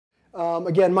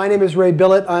Again, my name is Ray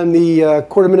Billett. I'm the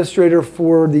court administrator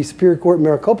for the Superior Court in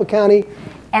Maricopa County.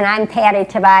 And I'm Patty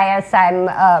Tobias. I'm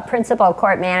a principal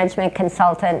court management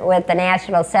consultant with the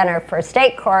National Center for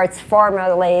State Courts,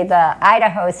 formerly the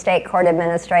Idaho State Court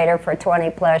Administrator for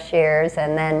 20+ years.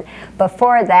 And then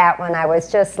before that, when I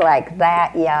was just like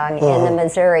that young, in the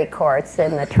Missouri courts,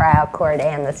 in the trial court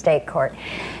and the state court.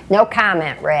 No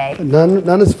comment, Ray.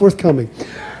 None is forthcoming.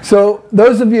 So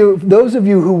those of you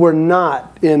who were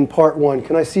not in part one,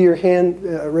 can I see your hand?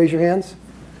 Raise your hands.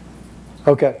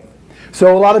 Okay.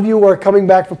 So a lot of you are coming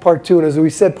back for part two, and as we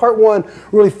said, part one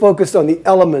really focused on the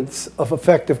elements of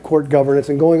effective court governance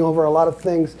and going over a lot of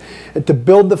things and to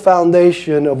build the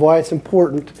foundation of why it's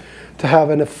important to have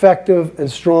an effective and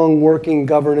strong working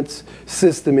governance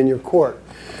system in your court.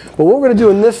 But what we're going to do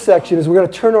in this section is we're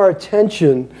going to turn our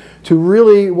attention to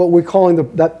really what we're calling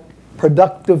that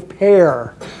productive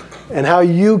pair, and how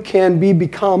you can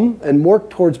become and work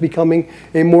towards becoming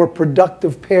a more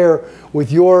productive pair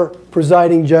with your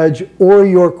presiding judge or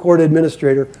your court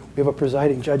administrator. We have a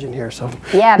presiding judge in here, so.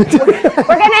 Yeah, we're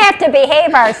going to have to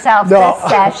behave ourselves this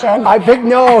session.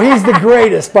 No, he's the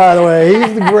greatest, by the way.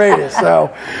 He's the greatest. So,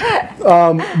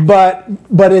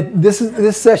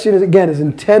 this session is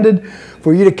intended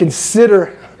for you to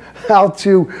consider how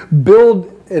to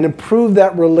build and improve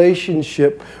that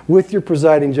relationship with your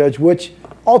presiding judge, which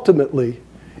ultimately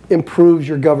improves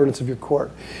your governance of your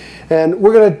court. And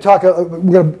we're going to talk, we're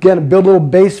going to again build a little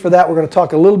base for that. We're going to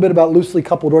talk a little bit about loosely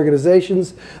coupled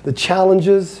organizations, the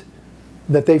challenges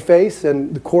that they face,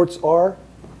 and the courts are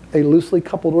a loosely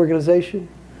coupled organization.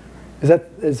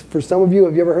 Is for some of you,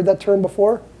 have you ever heard that term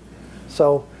before?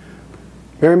 So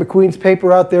Mary McQueen's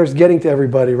paper out there is getting to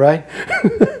everybody, right?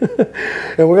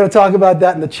 And we're going to talk about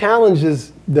that and the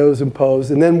challenges those impose,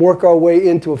 and then work our way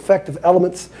into effective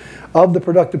elements of the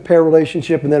productive pair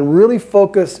relationship, and then really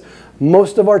focus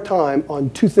most of our time on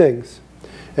two things.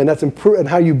 And that's and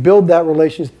how you build that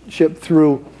relationship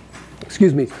through,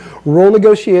 role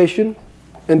negotiation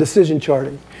and decision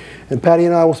charting. And Patty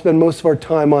and I will spend most of our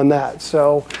time on that.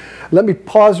 So let me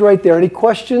pause right there. Any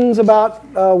questions about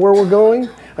where we're going?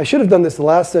 I should have done this the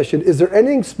last session. Is there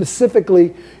anything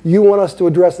specifically you want us to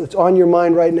address that's on your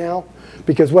mind right now?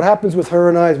 Because what happens with her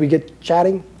and I is we get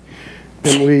chatting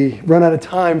and we run out of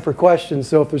time for questions.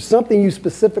 So if there's something you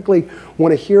specifically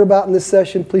want to hear about in this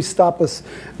session, please stop us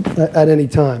at any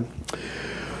time.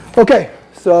 Okay,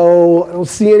 so I don't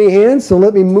see any hands, so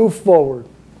let me move forward.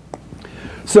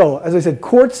 So, as I said,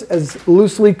 courts as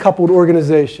loosely coupled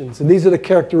organizations, and these are the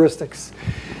characteristics.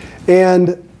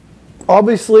 And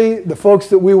obviously, the folks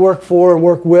that we work for and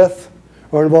work with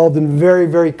are involved in very,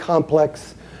 very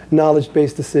complex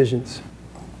knowledge-based decisions,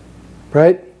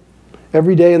 right?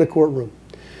 Every day in the courtroom.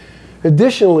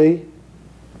 Additionally,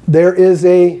 there is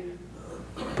a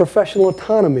professional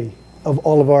autonomy of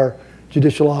all of our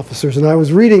judicial officers. And I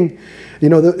was reading,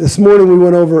 this morning we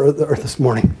went over, or this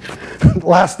morning,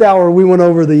 last hour we went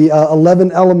over the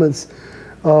 11 elements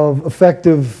of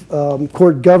effective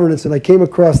court governance, and I came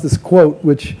across this quote,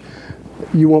 which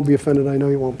you won't be offended, I know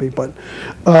you won't be, but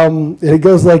and it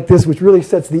goes like this, which really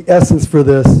sets the essence for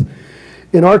this.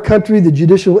 In our country, the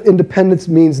judicial independence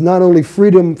means not only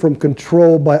freedom from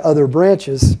control by other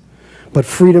branches, but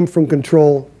freedom from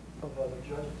control of other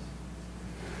judges.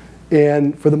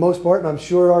 And for the most part, and I'm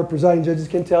sure our presiding judges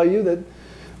can tell you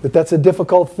that's a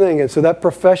difficult thing. And so that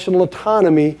professional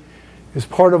autonomy is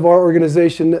part of our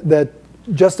organization that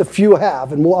just a few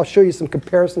have. And I'll show you some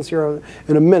comparisons here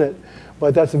in a minute.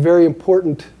 But that's a very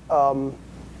important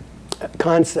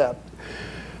concept.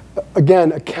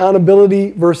 Again,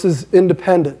 accountability versus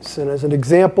independence. And as an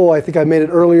example, I think I made it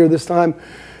earlier this time,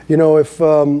 if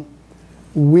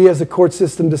we as a court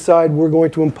system decide we're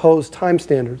going to impose time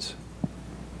standards,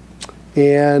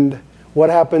 and what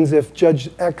happens if Judge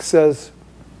X says,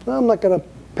 well, I'm not going to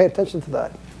pay attention to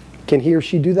that? Can he or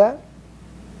she do that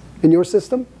in your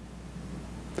system?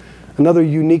 Another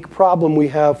unique problem we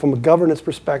have from a governance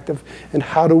perspective, and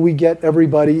how do we get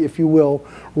everybody, if you will,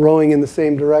 rowing in the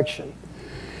same direction?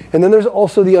 And then there's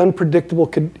also the unpredictable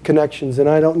connections. And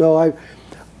I don't know,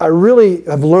 I really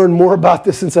have learned more about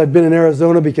this since I've been in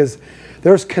Arizona, because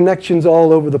there's connections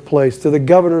all over the place, to the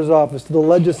governor's office, to the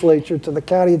legislature, to the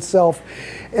county itself.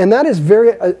 And that is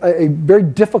a very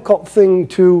difficult thing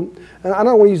to, and I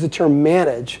don't want to use the term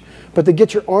manage, but to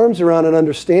get your arms around and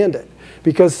understand it.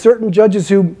 Because certain judges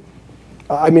who,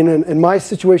 in my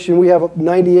situation, we have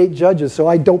 98 judges, so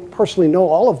I don't personally know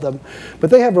all of them, but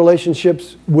they have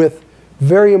relationships with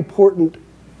very important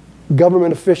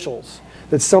government officials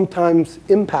that sometimes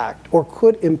impact or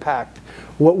could impact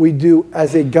what we do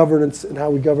as a governance and how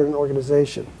we govern an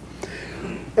organization.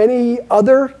 Any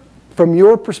other from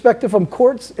your perspective from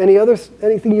courts,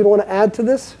 anything you'd want to add to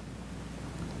this?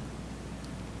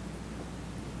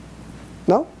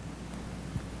 No?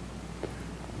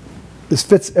 This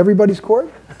fits everybody's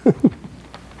court? Okay,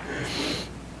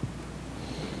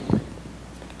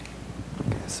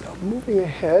 so moving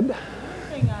ahead. The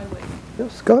thing I would,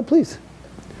 Yes, go ahead, please.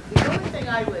 the only thing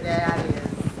I would add is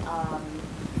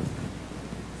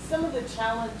some of the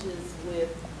challenges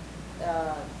with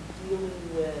dealing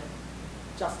with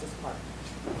justice partners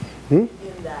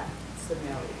in that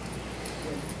scenario.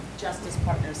 When justice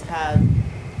partners have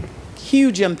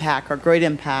huge impact or great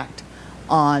impact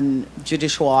on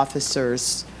judicial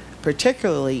officers,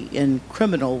 particularly in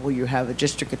criminal, where you have a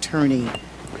district attorney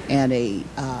and a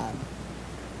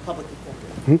public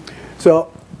defender.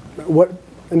 So,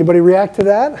 anybody react to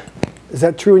that? Is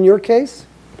that true in your case?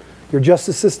 Your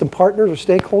justice system partners or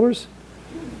stakeholders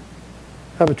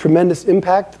have a tremendous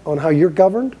impact on how you're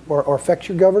governed or affects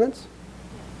your governance?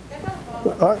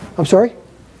 I'm sorry?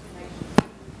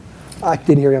 I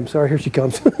didn't hear you. I'm sorry. Here she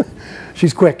comes.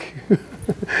 She's quick.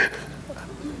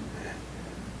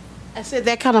 I said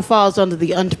that kind of falls under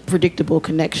the unpredictable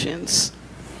connections.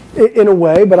 In a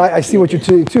way, but I see what you're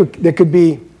saying too. There could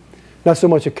be not so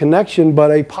much a connection,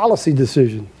 but a policy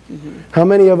decision. How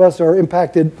many of us are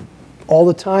impacted all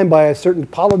the time by a certain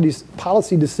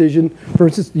policy decision? For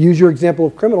instance, use your example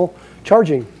of criminal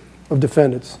charging of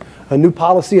defendants. A new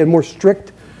policy, a more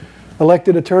strict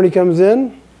elected attorney comes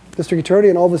in, district attorney,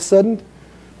 and all of a sudden,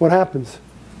 what happens?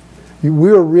 We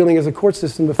were reeling as a court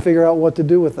system to figure out what to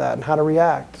do with that and how to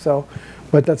react. So,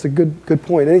 but that's a good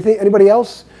point. Anybody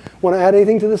else want to add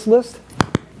anything to this list?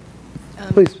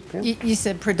 Please. You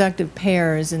said productive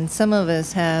pairs, and some of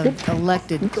us have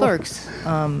elected clerks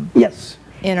Yes.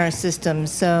 in our system.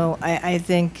 So I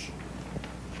think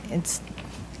it's,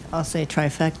 I'll say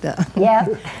trifecta.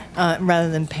 Yeah. Rather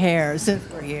than pairs, since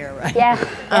we're here, right? Yeah.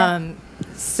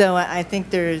 So I think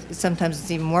sometimes it's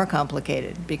even more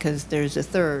complicated because there's a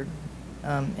third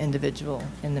individual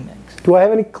in the mix. Do I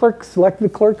have any clerks,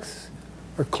 elected clerks,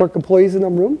 or clerk employees in the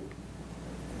room?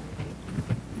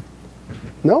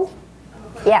 No?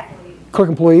 Yeah. Clerk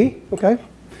employee? Okay.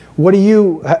 What do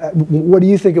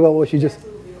you think about what she just?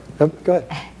 Go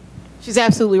ahead. She's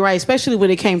absolutely right, especially when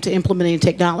it came to implementing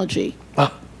technology,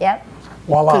 Yep.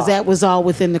 Voila. because that was all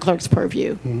within the clerk's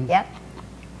purview. Yep.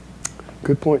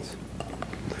 Good points.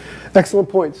 Excellent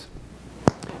points.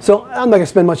 So I'm not going to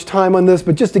spend much time on this,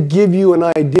 but just to give you an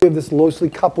idea of this closely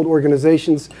coupled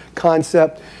organizations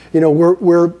concept,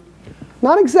 we're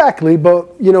not exactly,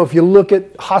 but if you look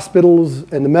at hospitals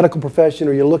and the medical profession,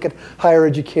 or you look at higher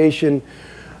education,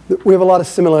 we have a lot of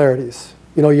similarities.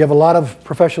 You have a lot of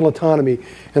professional autonomy.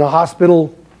 In a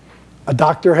hospital, a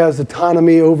doctor has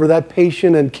autonomy over that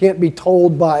patient and can't be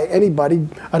told by anybody,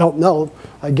 I don't know,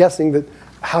 I'm guessing, that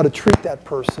how to treat that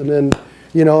person. And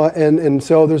and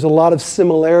so there's a lot of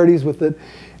similarities with it,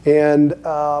 and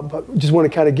but just want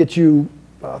to kind of get you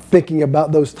thinking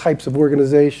about those types of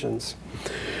organizations.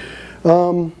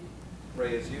 Ray,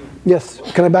 as you Yes,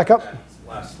 can I back up?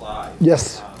 Last slide.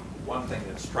 Yes. One thing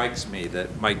that strikes me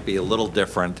that might be a little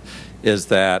different is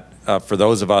that for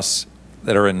those of us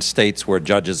that are in states where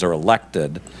judges are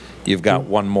elected, you've got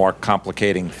one more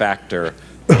complicating factor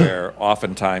where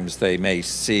oftentimes they may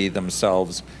see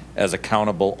themselves as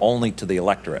accountable only to the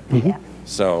electorate. Yeah.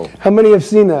 So, How many have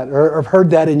seen that or have heard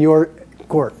that in your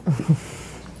court?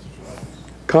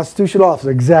 Constitutional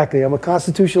officer, exactly. I'm a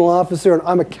constitutional officer and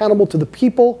I'm accountable to the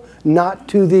people, not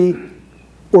to the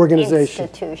organization.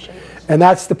 Institution. And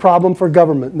that's the problem for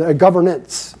government,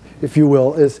 governance, if you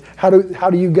will, is how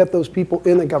do you get those people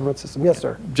in the government system? Yes,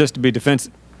 sir. Just to be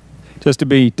defensive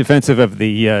of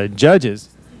the judges.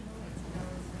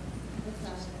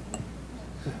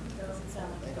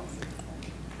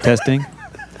 Testing.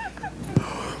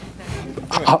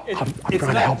 I'm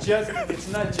trying to help. It's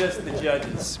not just the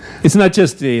judges. It's not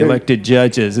just the elected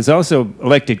judges. It's also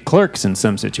elected clerks in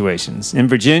some situations. In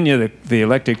Virginia, the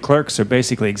elected clerks are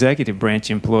basically executive branch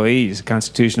employees,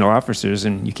 constitutional officers,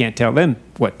 and you can't tell them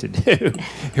what to do,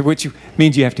 which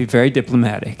means you have to be very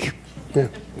diplomatic. Yeah,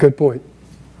 good point.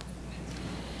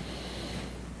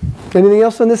 Anything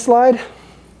else on this slide?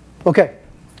 Okay.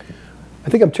 I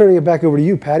think I'm turning it back over to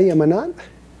you, Patty, am I not?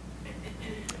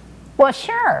 Well,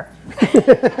 sure.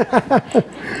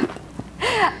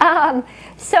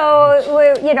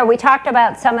 So, we talked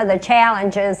about some of the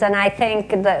challenges, and I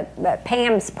think that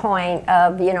Pam's point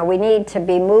of, we need to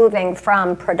be moving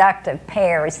from productive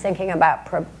pairs, thinking about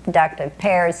productive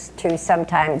pairs, to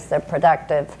sometimes the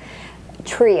productive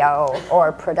trio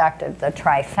or the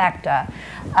trifecta.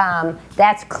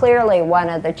 That's clearly one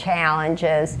of the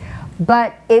challenges.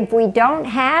 But if we don't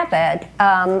have it,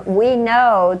 we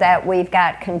know that we've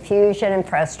got confusion and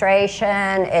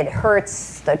frustration. It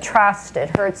hurts the trust.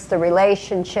 It hurts the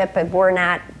relationship if we're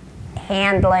not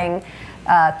handling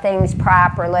things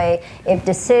properly. If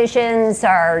decisions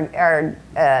are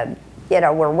you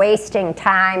know, we're wasting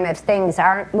time, if things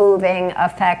aren't moving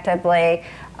effectively,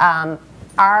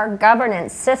 our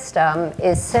governance system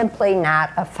is simply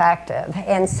not effective.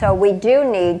 And so we do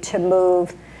need to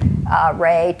move,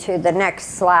 Ray, to the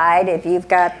next slide, if you've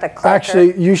got the clicker.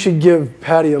 Actually, you should give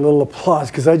Patty a little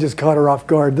applause, because I just caught her off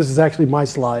guard. This is actually my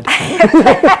slide.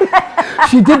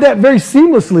 She did that very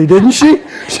seamlessly, didn't she?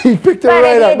 She picked it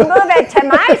right up. But if you'd move it to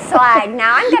my slide,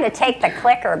 now I'm going to take the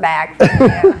clicker back from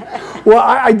you. Well,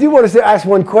 I do want to ask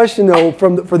one question, though,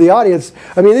 for the audience.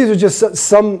 I mean, these are just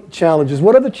some challenges.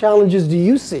 What other challenges do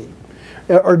you see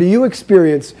or do you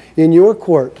experience in your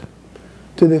court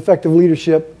to the effective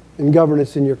leadership and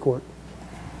governance in your court,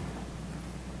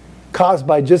 caused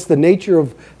by just the nature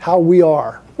of how we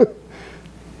are?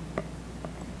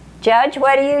 Judge,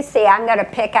 what do you see? I'm going to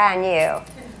pick on you.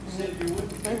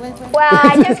 Well,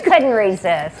 I just couldn't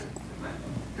resist.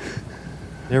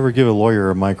 Never give a lawyer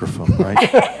a microphone, right?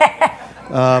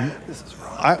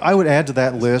 I would add to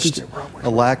that list a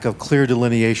lack of clear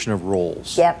delineation of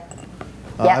roles. Yep.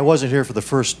 I wasn't here for the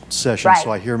first session, Right.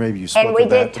 so I hear maybe you spoke And we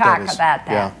of that. did talk about that.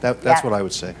 Yeah, that's Yep. what I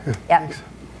would say. Yep.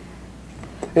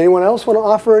 Anyone else want to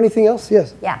offer anything else?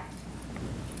 Yes. Yeah.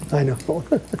 I know.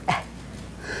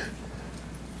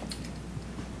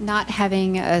 Not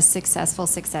having a successful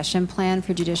succession plan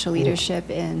for judicial leadership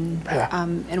in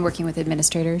working with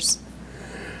administrators.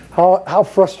 How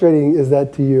frustrating is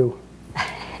that to you?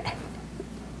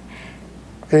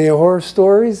 Any horror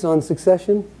stories on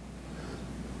succession?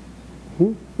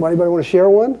 Anybody want to share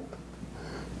one?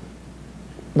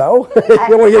 No? You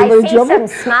don't want to get anybody in trouble? Some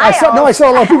smiles. I saw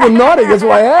a lot of people nodding. That's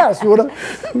why I asked.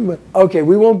 Okay,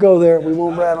 we won't go there. We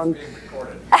won't rat on.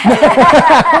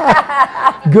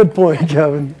 Good point,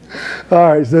 Kevin.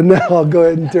 All right, so now I'll go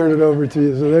ahead and turn it over to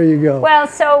you. So there you go. Well,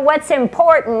 so what's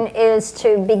important is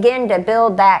to begin to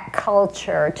build that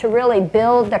culture, to really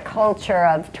build the culture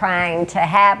of trying to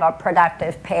have a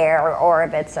productive pair, or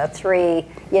if it's a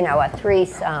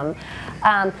threesome.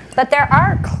 But there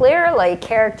are clearly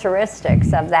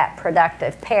characteristics of that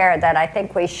productive pair that I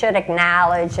think we should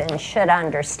acknowledge and should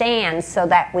understand so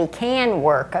that we can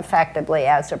work effectively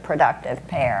as a productive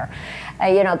pair.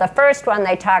 The first one,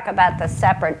 they talk about the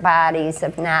separate bodies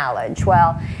of knowledge.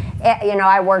 Well,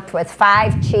 I worked with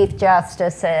 5 Chief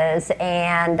Justices,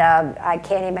 and I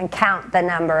can't even count the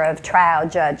number of trial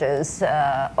judges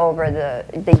over the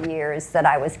years that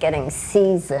I was getting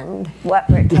seasoned. What,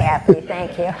 Kathy?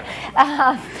 Thank you.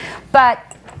 But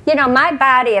my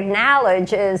body of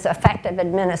knowledge is effective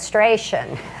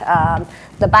administration.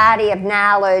 The body of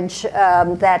knowledge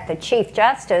that the Chief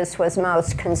Justice was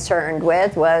most concerned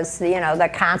with was, the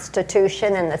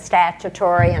Constitution and the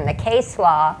statutory and the case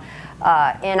law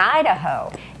in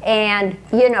Idaho. And,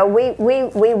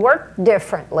 we worked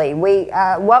differently.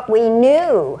 What we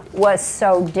knew was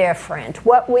so different.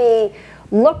 What we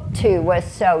looked to was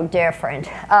so different.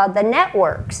 The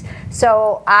networks.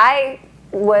 So I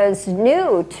was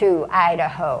new to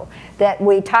Idaho, that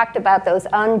we talked about those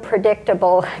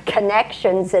unpredictable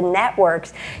connections and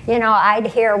networks. I'd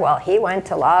hear, well, he went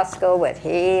to law school with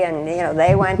he, and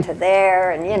they went to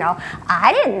there, and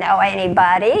I didn't know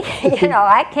anybody.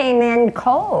 I came in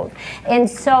cold. And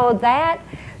so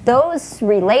those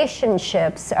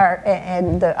relationships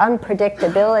and the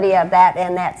unpredictability of that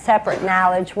and that separate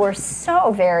knowledge were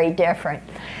so very different.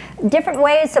 Different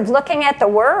ways of looking at the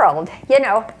world.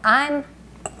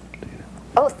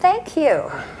 Oh, thank you.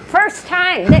 First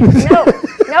time.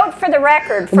 Note for the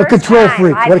record. I'm a control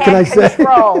freak. What can I say? I've had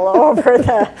control over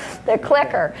the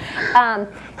clicker.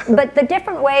 But the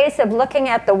different ways of looking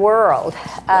at the world.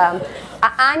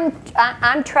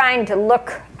 I'm trying to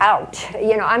look out.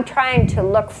 I'm trying to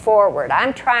look forward.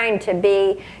 I'm trying to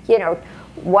be,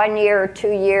 1 year, 2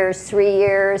 years, 3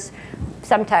 years,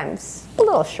 sometimes a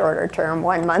little shorter term,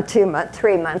 1 month, 2 months,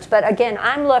 3 months. But again,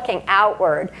 I'm looking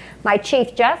outward. My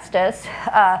Chief Justice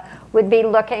would be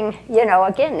looking,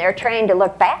 again, they're trained to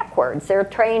look backwards. They're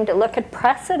trained to look at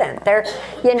precedent.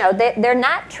 They're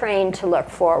not trained to look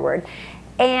forward.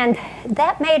 And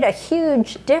that made a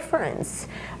huge difference.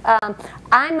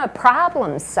 I'm a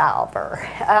problem solver.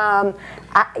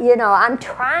 I'm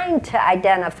trying to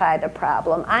identify the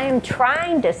problem. I am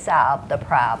trying to solve the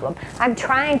problem. I'm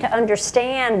trying to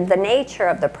understand the nature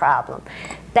of the problem.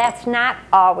 That's not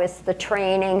always the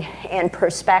training and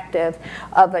perspective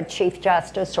of a Chief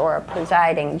Justice or a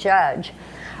presiding judge.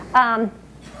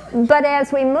 But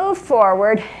as we move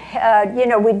forward, you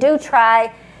know, we do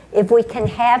try, if we can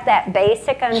have that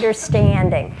basic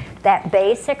understanding, that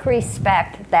basic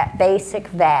respect, that basic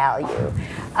value.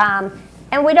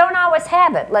 And we don't always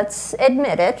have it, let's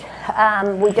admit it.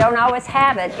 We don't always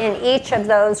have it in each of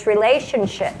those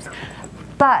relationships.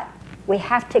 But we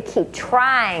have to keep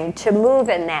trying to move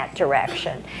in that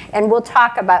direction. And we'll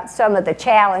talk about some of the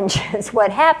challenges,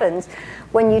 what happens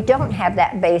when you don't have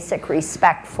that basic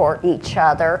respect for each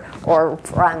other or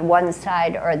on one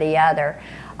side or the other.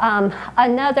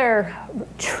 Another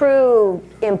true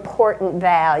important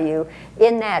value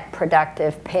in that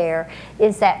productive pair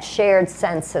is that shared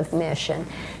sense of mission.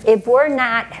 If we're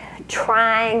not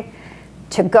trying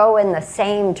to go in the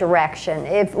same direction,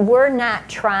 if we're not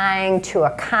trying to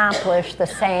accomplish the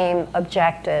same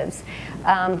objectives,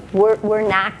 we're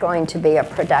not going to be a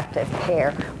productive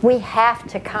pair. We have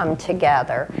to come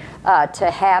together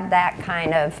to have that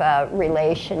kind of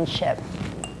relationship.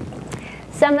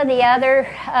 Some of the other,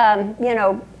 you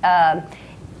know,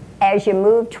 as you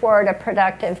move toward a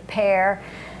productive pair,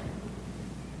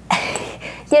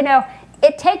 you know,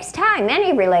 it takes time.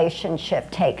 Any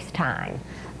relationship takes time.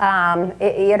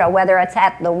 You know, whether it's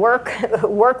at the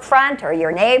work front or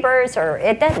your neighbors, or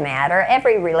it doesn't matter.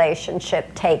 Every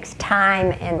relationship takes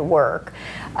time and work.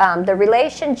 The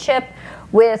relationship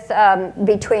with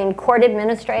between court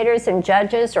administrators and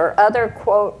judges or other,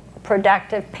 quote,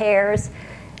 productive pairs,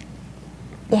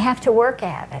 you have to work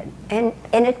at it,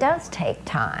 and it does take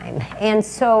time. And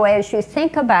so as you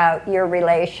think about your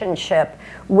relationship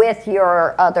with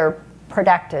your other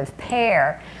productive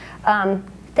pair,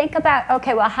 think about,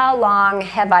 okay, well, how long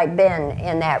have I been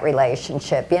in that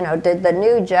relationship? You know, did the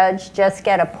new judge just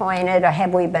get appointed, or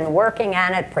have we been working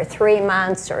on it for 3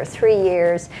 months or 3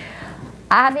 years?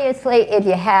 Obviously, if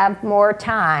you have more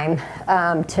time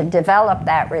to develop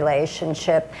that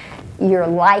relationship, you're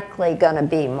likely going to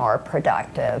be more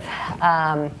productive.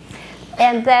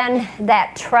 And then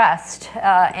that trust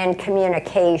and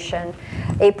communication.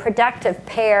 A productive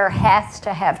pair has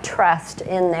to have trust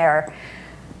in their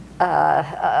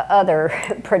other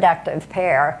productive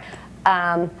pair.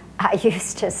 I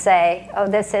used to say, oh,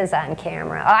 this is on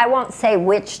camera. I won't say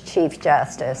which Chief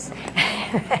Justice.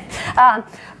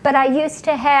 But I used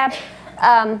to have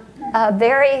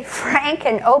very frank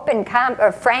and open,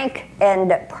 frank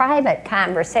and private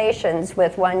conversations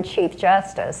with one Chief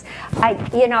Justice.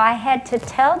 You know, I had to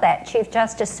tell that Chief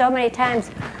Justice so many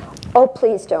times, oh,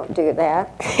 please don't do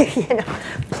that. You know,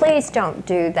 please don't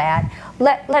do that.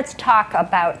 Let's talk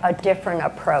about a different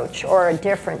approach or a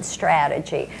different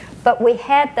strategy. But we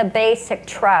had the basic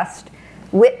trust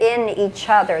within each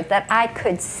other that I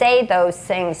could say those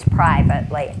things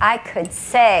privately. I could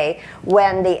say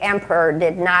when the emperor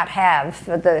did not have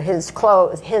his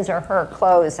or her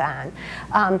clothes on.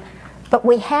 But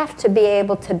we have to be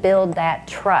able to build that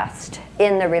trust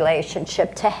in the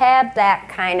relationship, to have that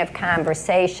kind of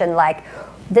conversation like,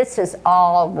 this is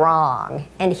all wrong,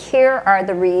 and here are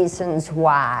the reasons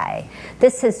why.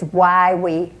 This is why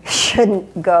we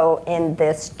shouldn't go in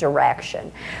this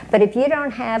direction. But if you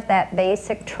don't have that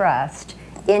basic trust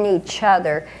in each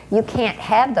other, you can't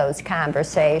have those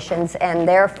conversations, and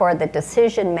therefore the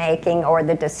decision making or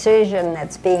the decision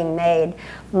that's being made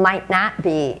might not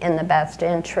be in the best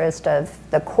interest of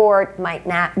the court, might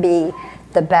not be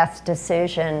the best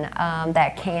decision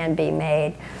that can be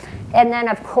made. And then,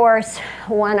 of course,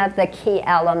 one of the key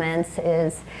elements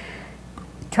is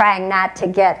trying not to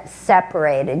get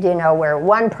separated, you know, where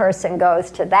one person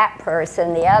goes to that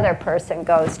person, the other person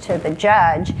goes to the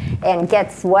judge and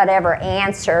gets whatever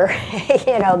answer,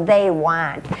 you know, they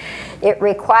want. It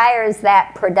requires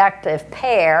that productive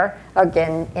pair.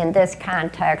 Again, in this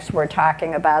context, we're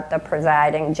talking about the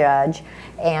presiding judge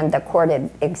and the court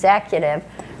executive.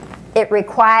 It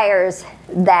requires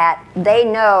that they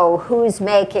know who's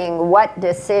making what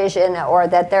decision, or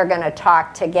that they're going to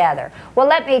talk together. Well,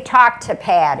 let me talk to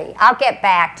Patty. I'll get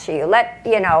back to you.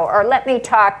 Or let me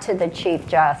talk to the Chief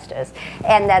Justice.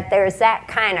 And that there's that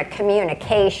kind of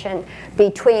communication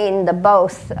between the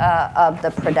both of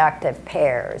the productive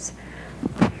pairs.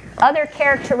 Other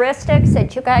characteristics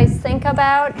that you guys think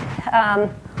about,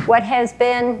 what has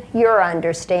been your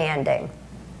understanding?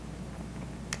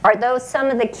 Are those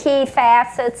some of the key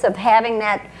facets of having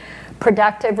that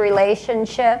productive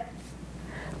relationship?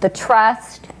 The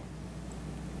trust,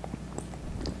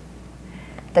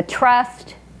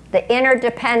 the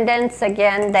interdependence,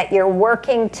 again, that you're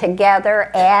working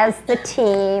together as the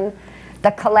team,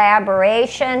 the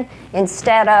collaboration,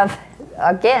 instead of,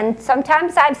 again,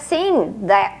 sometimes I've seen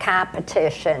that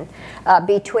competition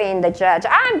between the judge.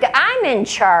 I'm in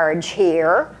charge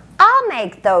here. I'll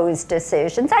make those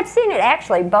decisions. I've seen it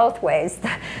actually both ways.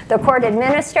 The court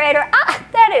administrator,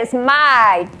 that is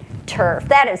my turf.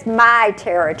 That is my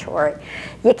territory.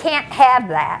 You can't have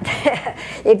that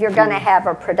if you're going to have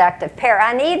a productive pair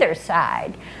on either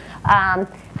side.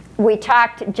 We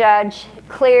talked, Judge,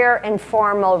 clear and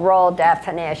formal role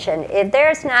definition. If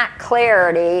there's not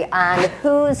clarity on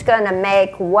who's going to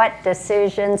make what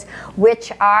decisions,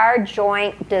 which are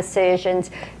joint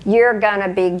decisions, you're going to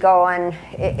be going,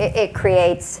 it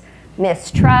creates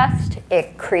mistrust,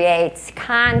 it creates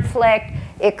conflict,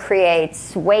 it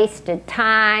creates wasted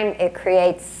time, it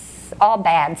creates all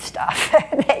bad stuff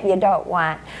that you don't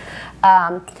want.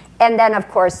 And then, of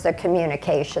course, the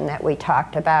communication that we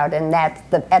talked about, and that's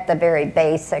at the very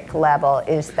basic level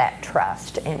is that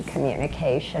trust in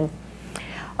communication.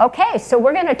 Okay, so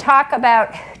we're going to talk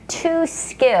about two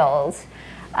skills,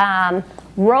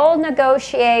 role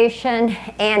negotiation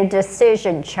and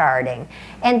decision charting.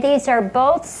 And these are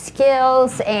both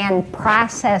skills and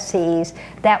processes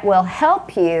that will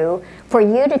help you for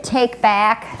you to take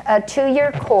back to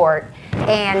your court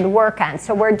and work on.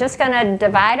 So we're just going to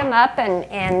divide them up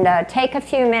and take a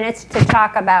few minutes to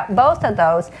talk about both of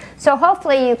those. So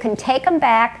hopefully you can take them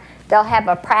back. They'll have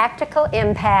a practical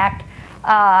impact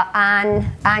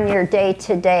on your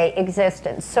day-to-day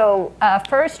existence. So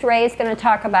first, Ray is going to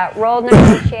talk about role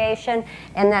negotiation,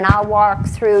 and then I'll walk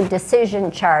through decision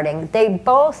charting. They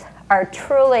both are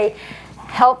truly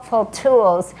helpful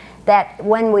tools that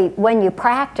when you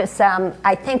practice them,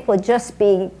 I think will just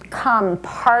become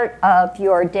part of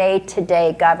your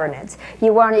day-to-day governance.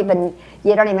 You don't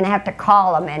even have to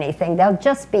call them anything. They'll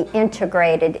just be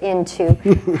integrated into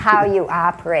how you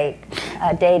operate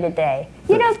day to day.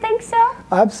 You don't think so?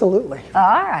 Absolutely.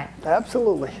 All right.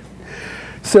 Absolutely.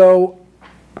 So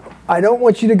I don't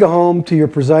want you to go home to your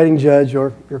presiding judge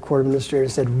or your court administrator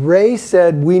and said, Ray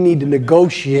said we need to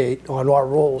negotiate on our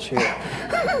roles here.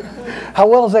 How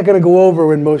well is that going to go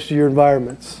over in most of your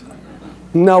environments?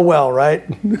 Not well, right?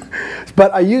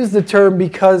 But I use the term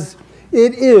because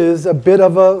it is a bit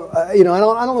of a,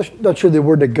 I'm not sure the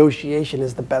word negotiation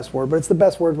is the best word, but it's the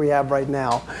best word we have right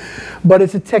now. But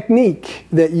it's a technique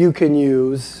that you can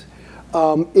use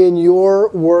in your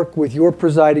work with your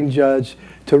presiding judge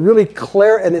to really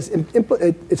and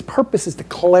its purpose is to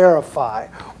clarify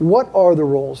what are the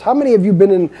roles. How many of you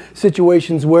been in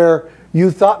situations where you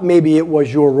thought maybe it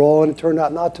was your role and it turned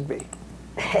out not to be?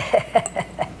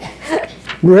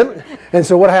 Really? And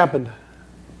so what happened?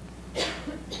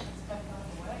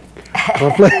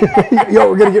 Yo,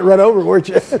 we're going to get run over, weren't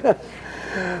you?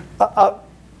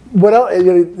 What else?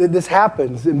 This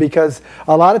happens because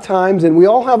a lot of times, and we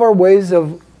all have our ways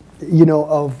of,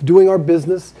 of doing our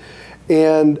business,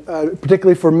 and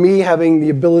particularly for me, having the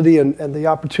ability and the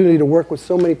opportunity to work with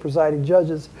so many presiding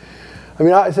judges. I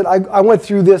mean, I went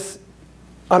through this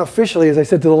unofficially, as I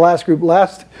said to the last group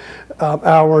last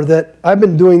hour, that I've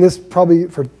been doing this probably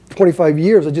for 25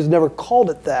 years. I just never called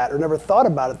it that or never thought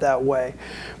about it that way.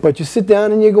 But you sit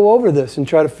down and you go over this and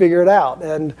try to figure it out.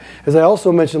 And as I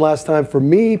also mentioned last time, for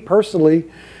me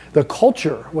personally, the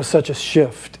culture was such a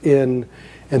shift in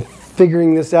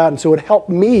figuring this out. And so it helped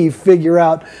me figure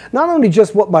out not only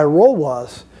just what my role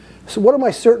was, so what are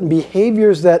my certain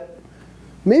behaviors that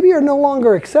maybe are no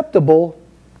longer acceptable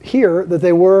here that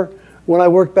they were when I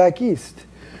worked back east.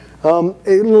 A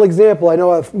little example, I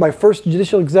know my first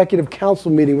Judicial Executive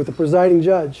Council meeting with the presiding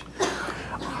judge.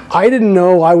 I didn't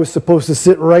know I was supposed to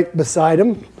sit right beside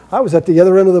him. I was at the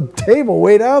other end of the table,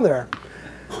 way down there.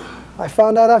 I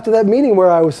found out after that meeting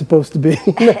where I was supposed to be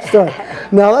next time.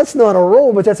 Now that's not a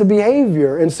role, but that's a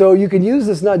behavior. And so you can use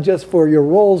this not just for your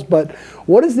roles, but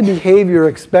what is the behavior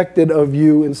expected of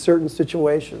you in certain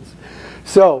situations?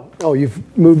 So,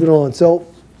 you've moved it on. So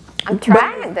I'm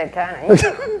trying to kind of.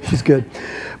 She's good.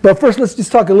 But first, let's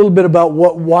just talk a little bit about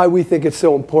why we think it's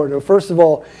so important. First of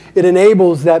all, it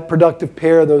enables that productive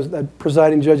pair, that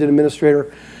presiding judge and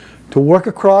administrator, to work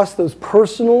across those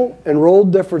personal and role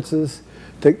differences.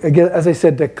 To, again, as I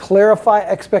said, to clarify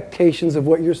expectations of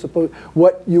what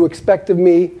you expect of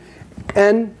me,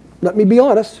 and let me be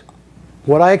honest,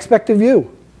 what I expect of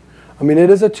you. I mean,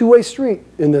 it is a two-way street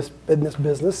in this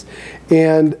business,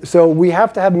 and so we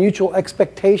have to have mutual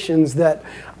expectations that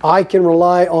I can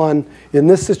rely on. In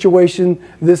this situation,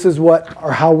 this is what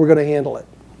or how we're going to handle it,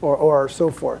 or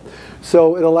so forth.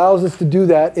 So it allows us to do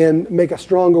that and make a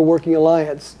stronger working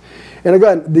alliance. And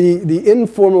again, the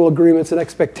informal agreements and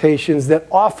expectations that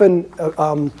often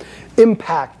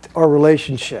impact our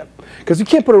relationship. Because you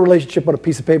can't put a relationship on a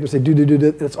piece of paper and say, do,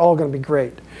 it's all going to be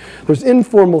great. There's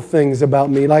informal things about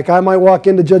me. Like I might walk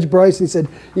into Judge Bryce and he said,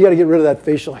 you got to get rid of that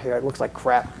facial hair. It looks like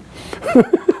crap.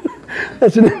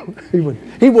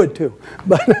 He would too,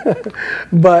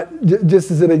 but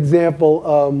just as an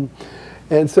example,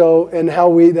 and how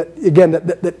we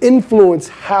that influence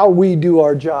how we do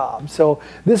our job. So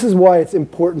this is why it's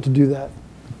important to do that.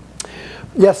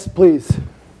 Yes, please.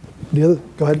 The other,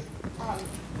 go ahead.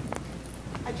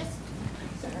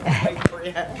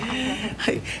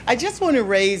 I just want to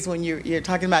raise, when you're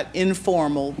talking about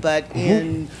informal, but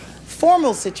in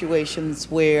formal situations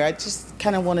where I just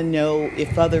kind of want to know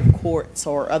if other courts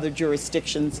or other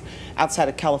jurisdictions outside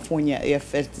of California,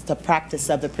 if it's the practice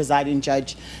of the presiding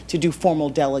judge to do formal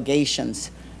delegations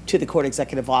to the court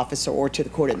executive officer or to the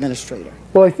court administrator.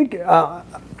 Well, I think, I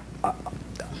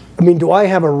mean, do I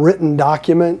have a written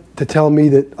document to tell me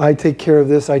that I take care of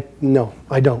this? No,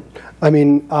 I don't. I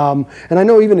mean, and I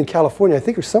know even in California, I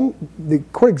think the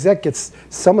court exec gets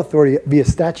some authority via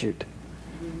statute.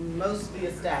 Most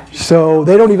via statute. So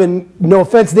they don't even, no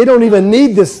offense, they don't even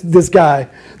need this guy.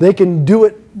 They can do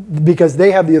it because they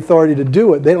have the authority to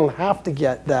do it. They don't have to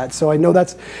get that. So I know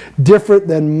that's different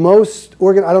than most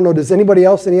I don't know, does anybody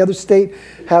else, any other state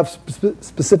have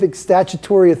specific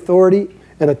statutory authority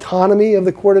and autonomy of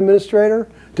the court administrator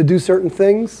to do certain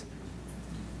things?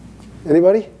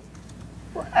 Anybody?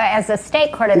 As a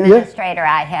state court administrator,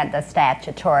 I had the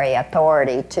statutory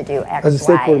authority to do X, As a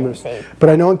state Y, court and Z. administrator. But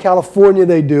I know in California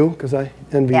they do, because I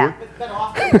envy you. But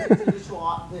often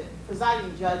the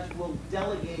presiding judge will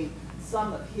delegate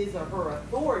some of his or her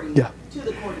authority to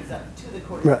the court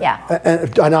executive. Right. Yeah.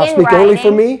 And I'll speak only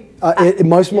for me. In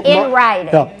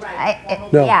writing.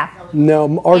 No.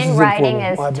 No, ours is in writing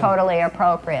informal. is totally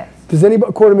appropriate. Does any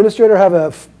court administrator have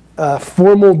a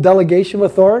formal delegation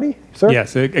of authority, sir?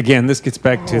 Yes. Again, this gets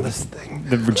back to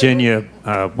the Virginia.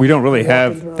 We don't really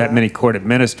have that many court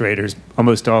administrators.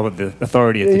 Almost all of the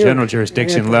authority at the general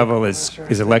jurisdiction level is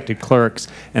elected clerks,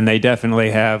 and they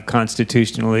definitely have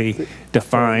constitutionally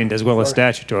defined as well as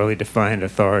statutorily defined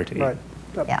authority. Right.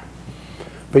 Yeah.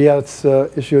 But yeah, it's an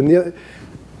issue. And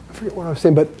I forget what I was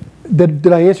saying, but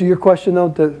did I answer your question, though,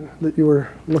 that you were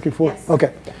looking for? Yes.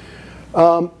 Okay.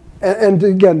 And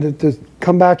again, to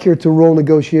come back here to role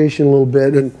negotiation a little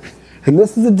bit, and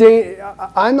this is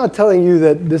I'm not telling you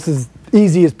that this is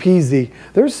easy as peasy.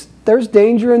 There's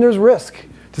danger and there's risk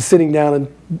to sitting down and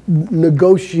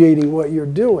negotiating what you're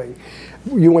doing.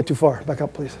 You went too far. Back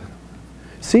up, please.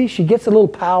 See, she gets a little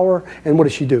power, and what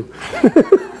does she do?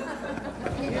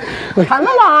 Come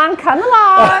along, come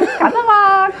along, come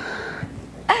along.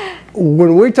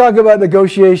 When we talk about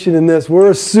negotiation in this,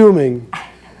 we're assuming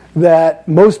that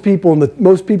most people in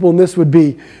this would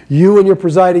be you and your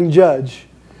presiding judge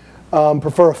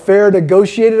prefer a fair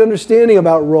negotiated understanding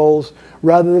about roles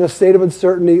rather than a state of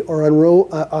uncertainty or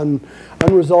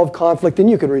unresolved conflict. And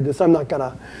you can read this. I'm not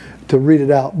going to read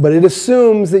it out. But it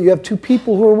assumes that you have two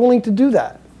people who are willing to do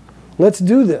that. Let's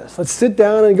do this. Let's sit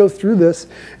down and go through this.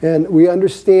 And we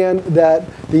understand that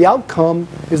the outcome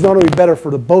is not only better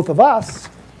for the both of us,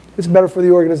 it's better for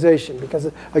the organization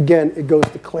because, again, it goes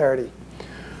to clarity.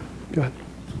 Go ahead.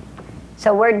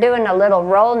 So we're doing a little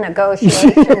role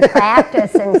negotiation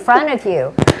practice in front of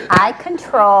you. I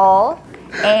control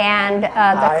and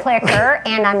the clicker,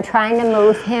 and I'm trying to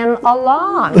move him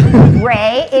along.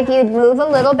 Ray, if you'd move a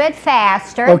little bit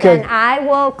faster, then I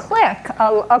will click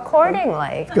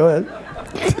accordingly. Go ahead.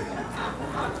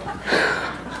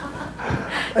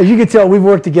 As you can tell, we've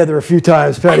worked together a few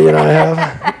times, Patty and I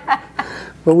have.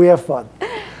 But we have fun.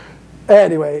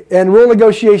 Anyway, and role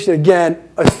negotiation, again,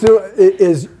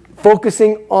 is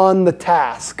focusing on the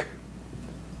task.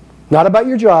 Not about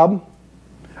your job,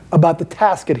 about the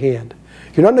task at hand.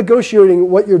 You're not negotiating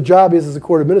what your job is as a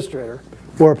court administrator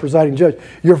or a presiding judge.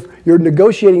 You're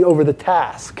negotiating over the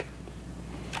task.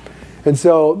 And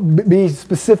so be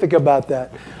specific about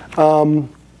that. And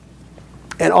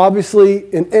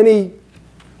obviously, in any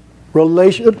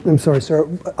relationship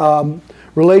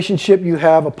you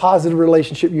have, a positive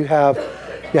relationship you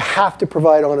have to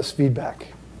provide honest feedback.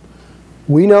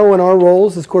 We know in our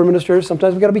roles as court administrators,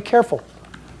 sometimes we've got to be careful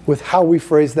with how we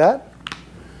phrase that,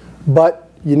 but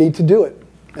you need to do it.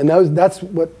 And that's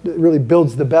what really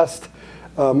builds the best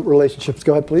relationships.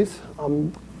 Go ahead, please.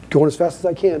 I'm going as fast as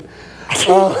I can.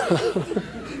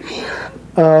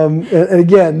 And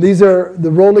again, these are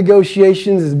the role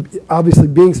negotiations, is obviously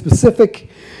being specific.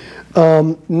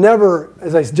 Never,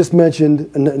 as I just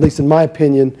mentioned, and at least in my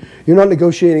opinion, you're not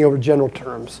negotiating over general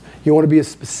terms. You want to be as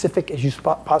specific as you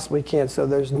possibly can so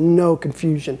there's no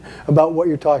confusion about what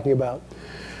you're talking about.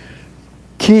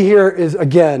 Key here is,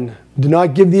 again, do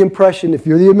not give the impression, if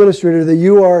you're the administrator, that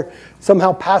you are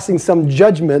somehow passing some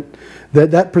judgment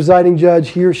that presiding judge,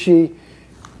 he or she,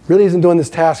 really isn't doing this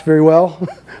task very well,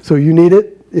 so you need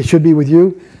it. it should be with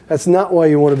you. That's not why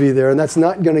you want to be there, and that's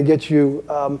not going to get you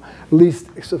at least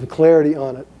some clarity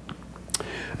on it.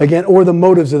 Again, or the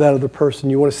motives of that other person.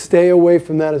 You want to stay away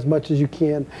from that as much as you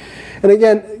can. And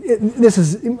again,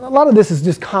 a lot of this is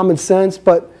just common sense,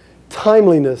 but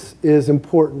timeliness is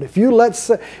important.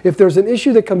 If there's an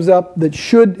issue that comes up that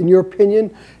should, in your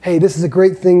opinion, hey, this is a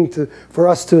great thing for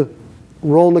us to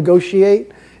roll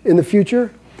negotiate in the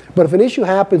future. But if an issue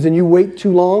happens and you wait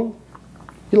too long,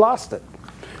 you lost it.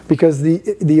 Because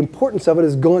the importance of it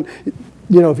is gone.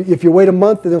 You know, if you wait a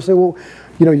month, they'll say, well,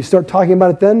 you know, you start talking about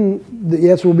it then,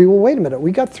 the answer will be, well, wait a minute,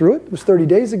 we got through it. It was 30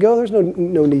 days ago. There's no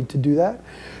need to do that.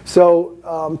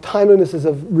 So timeliness is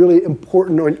a really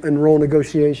important in role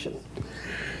negotiation.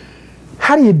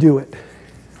 How do you do it?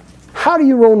 How do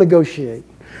you role negotiate?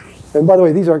 And by the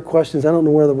way, these aren't questions. I don't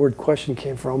know where the word question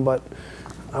came from, but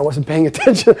I wasn't paying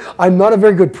attention. I'm not a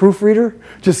very good proofreader,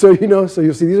 just so you know. So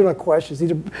you'll see these are not questions.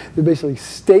 They're basically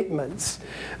statements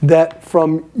that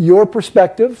from your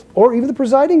perspective, or even the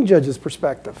presiding judge's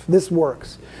perspective, this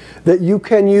works, that you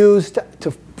can use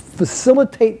to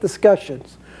facilitate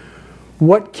discussions.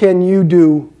 What can you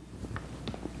do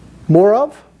more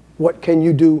of? What can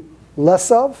you do less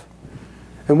of?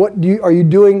 And what are you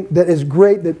doing that is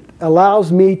great, that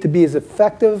allows me to be as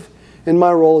effective in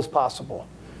my role as possible?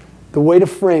 The way to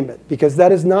frame it, because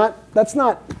that's not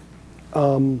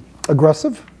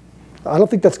aggressive. I don't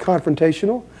think that's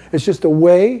confrontational. It's just a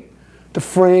way to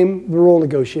frame the role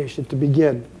negotiation to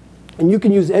begin. And you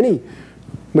can use any,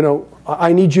 you know,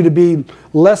 I need you to be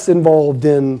less involved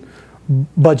in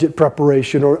budget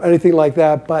preparation or anything like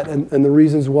that, but and the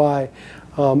reasons why.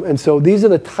 And so these are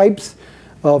the types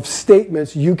of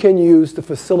statements you can use to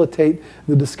facilitate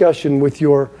the discussion with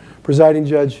your presiding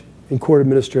judge and court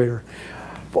administrator.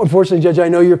 Unfortunately, Judge, I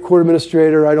know you're court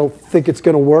administrator. I don't think it's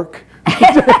going to work.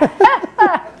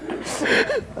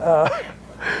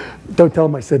 Don't tell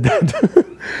him I said that.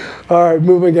 All right,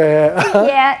 moving ahead.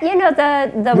 Yeah, you know,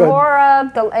 the more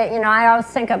of, you know, I always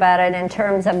think about it in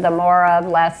terms of the more of,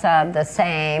 less of, the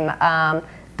same.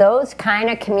 Those kind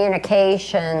of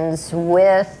communications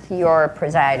with your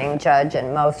presiding judge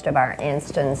in most of our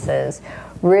instances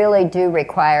really do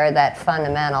require that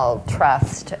fundamental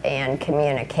trust and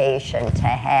communication to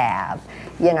have.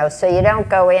 You know, so you don't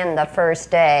go in the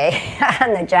first day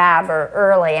on the job or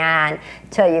early on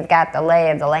till you've got the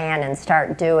lay of the land and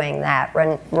start doing that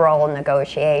role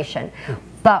negotiation.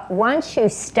 But once you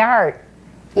start,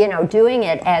 you know, doing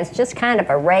it as just kind of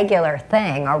a regular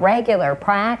thing, a regular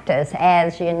practice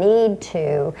as you need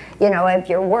to, you know, if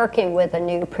you're working with a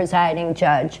new presiding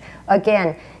judge,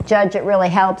 again, Judge, it really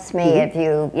helps me if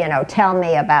you know, tell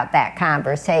me about that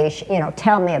conversation, you know,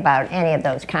 tell me about any of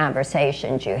those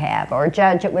conversations you have. Or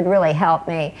Judge, it would really help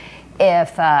me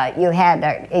if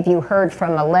if you heard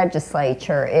from a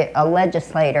legislator,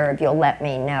 if you'll let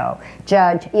me know.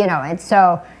 Judge, you know, and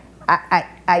so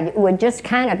I would just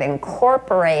kind of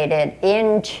incorporate it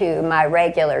into my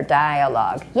regular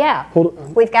dialogue. Yeah,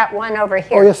 we've got one over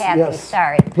here, oh, yes, Kathy, yes.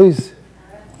 Sorry. Please,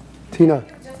 Tina.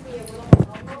 Just be a little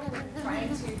humble trying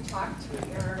to talk to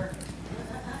your...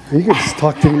 You can just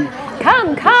talk to me.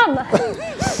 Come.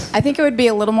 I think it would be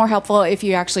a little more helpful if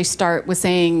you actually start with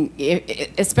saying,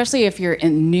 especially if you're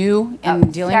new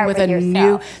and dealing with a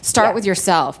new, start with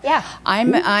yourself. Yeah.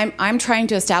 I'm trying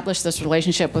to establish this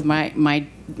relationship with my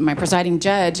presiding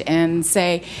judge and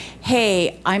say,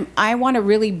 hey, I want to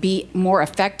really be more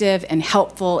effective and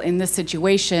helpful in this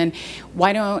situation.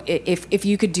 Why don't, if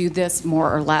you could do this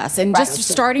more or less? And just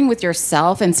starting with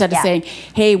yourself instead of saying,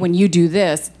 hey, when you do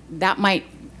this, that might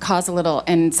cause a little,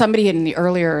 and somebody in the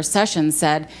earlier session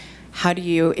said, how do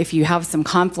you, if you have some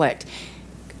conflict,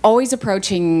 always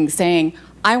approaching saying,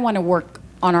 I want to work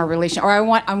on our relation, or I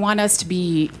want us to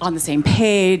be on the same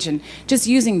page, and just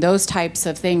using those types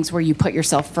of things where you put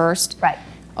yourself first. Right.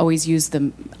 Always use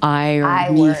the I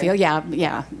or me feel. Yeah,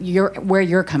 where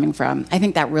you're coming from. I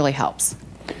think that really helps.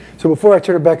 So before I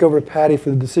turn it back over to Patty for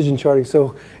the decision charting,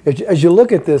 so as you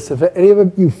look at this, have any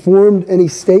of you formed any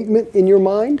statement in your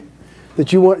mind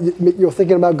that you're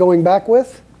thinking about going back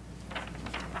with?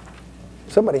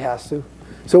 Somebody has to.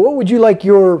 So what would you like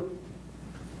your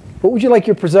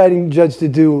presiding judge to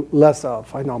do less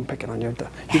of? I know I'm picking on you.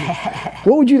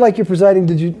 What would you like your presiding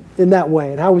to do in that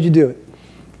way, and how would you do it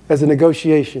as a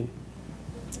negotiation?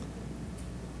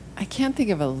 I can't think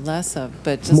of a less of,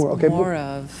 but just more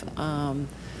of,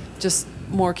 just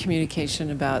more communication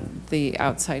about the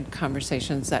outside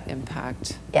conversations that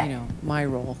impact, you know, my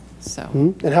role. So.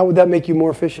 And how would that make you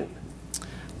more efficient?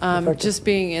 Just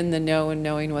being in the know and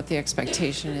knowing what the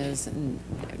expectation is. And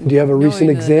do you have a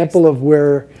recent example of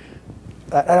where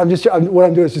what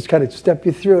I'm doing is just kind of step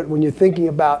you through it when you're thinking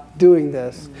about doing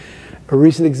this. A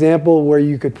recent example where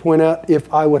you could point out,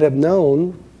 if I would have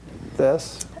known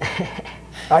this.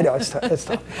 I know, it's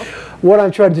tough. What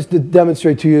I'm trying just to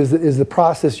demonstrate to you is the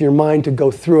process in your mind to go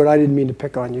through it. I didn't mean to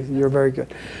pick on you. You're very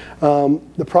good.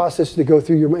 The process to go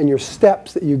through and your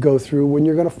steps that you go through when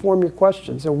you're going to form your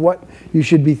questions and what you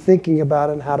should be thinking about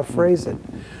and how to phrase it.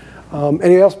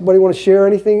 Anybody want to share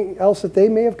anything else that they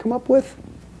may have come up with?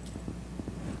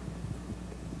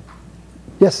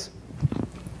 Yes?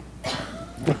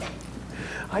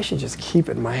 I should just keep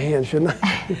it in my hand, shouldn't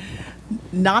I?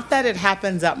 Not that it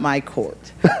happens at my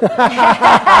court.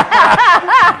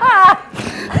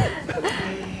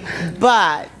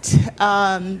 But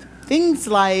things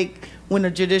like when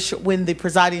the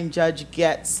presiding judge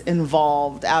gets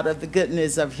involved out of the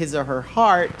goodness of his or her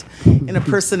heart in a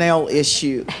personnel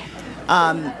issue.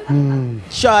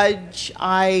 Judge,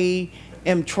 I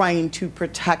am trying to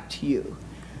protect you.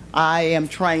 I am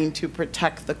trying to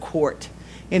protect the court.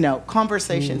 You know,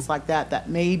 conversations like that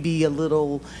may be a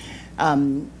little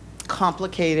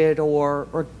complicated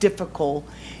or difficult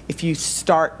if you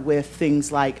start with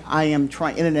things like, I am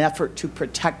trying, in an effort to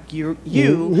protect you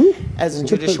as a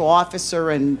judicial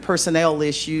officer and personnel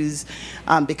issues,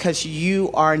 because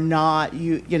you are not,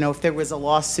 you know, if there was a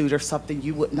lawsuit or something,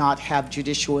 you would not have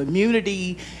judicial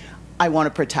immunity. I want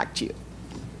to protect you.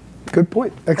 Good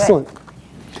point. Excellent. Good.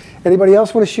 Anybody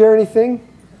else want to share anything?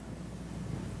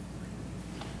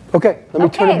 Okay, let me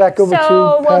turn it back over to Patty.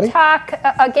 So we'll talk,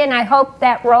 again, I hope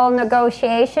that role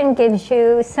negotiation gives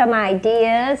you some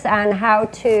ideas on how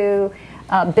to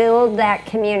build that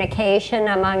communication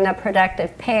among the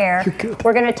productive pair.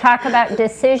 We're going to talk about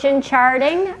decision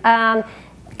charting.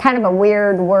 Kind of a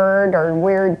weird word or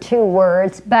weird two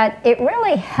words, but it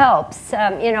really helps.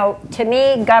 You know, to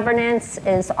me, governance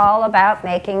is all about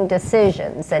making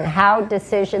decisions and how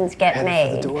decisions get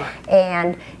made.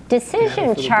 And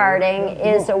decision charting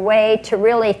is a way to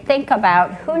really think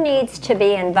about who needs to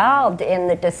be involved in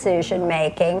the decision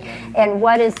making and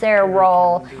what is their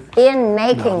role in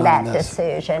making that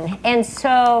decision. And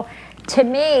so, to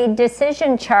me,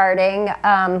 decision charting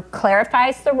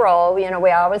clarifies the role. You know,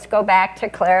 we always go back to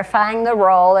clarifying the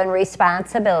role and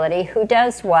responsibility, who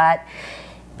does what.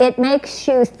 It makes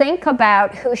you think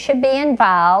about who should be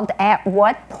involved at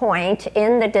what point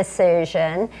in the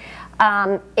decision.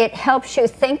 It helps you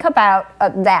think about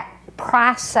that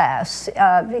process,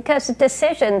 because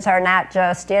decisions are not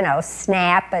just, you know,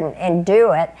 snap and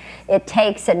do it. It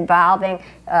takes involving,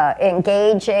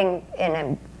 engaging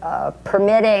in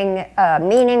permitting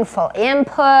meaningful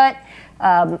input.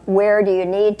 Where do you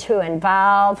need to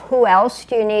involve? Who else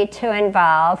do you need to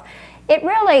involve? It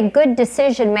really, good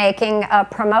decision making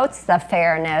promotes the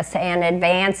fairness and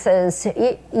advances,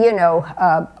 you know,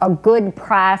 a good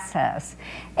process.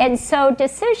 And so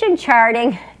decision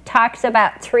charting talks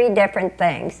about three different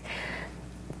things.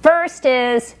 First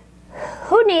is,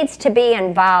 who needs to be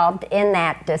involved in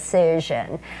that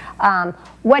decision?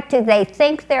 What do they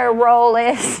think their role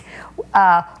is?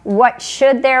 What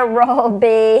should their role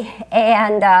be?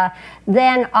 And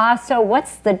then also,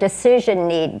 what's the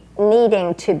decision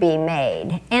needing to be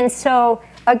made? And so,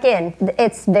 again,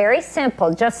 it's very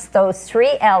simple, just those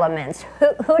three elements.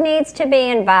 Who needs to be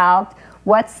involved?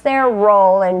 What's their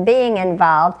role in being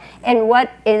involved? And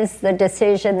what is the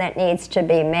decision that needs to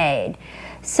be made?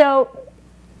 So,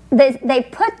 they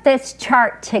put this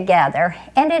chart together,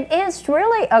 and it is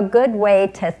really a good way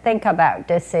to think about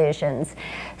decisions.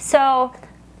 So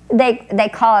they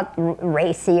call it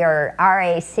RACI or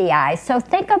RACI. So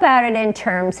think about it in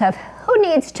terms of who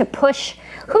needs to push,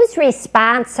 who's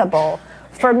responsible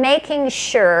for making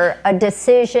sure a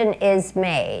decision is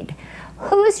made.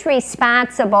 Who's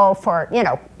responsible for, you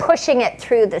know, pushing it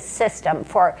through the system,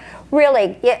 for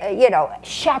really, you know,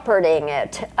 shepherding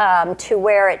it to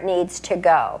where it needs to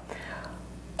go?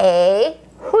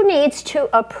 Who needs to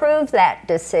approve that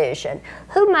decision?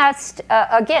 Who must,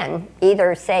 again,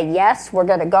 either say, yes, we're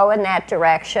going to go in that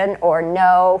direction, or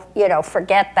no, you know,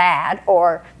 forget that,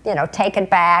 or, you know, take it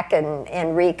back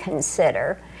and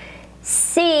reconsider.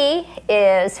 C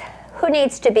is, who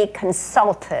needs to be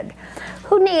consulted?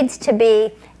 Who needs to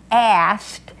be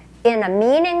asked in a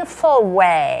meaningful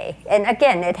way? And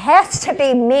again, it has to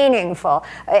be meaningful.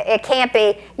 It can't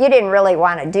be, you didn't really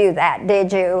want to do that,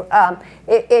 did you?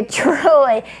 It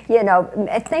truly, you know,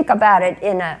 think about it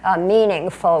in a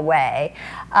meaningful way.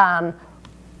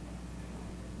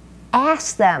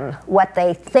 Ask them what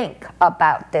they think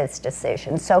about this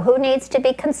decision. So who needs to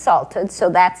be consulted? So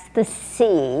that's the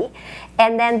C.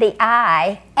 And then the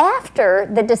I, after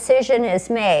the decision is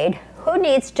made, who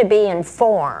needs to be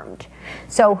informed?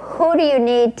 So who do you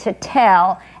need to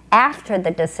tell after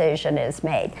the decision is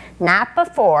made? Not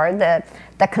before. The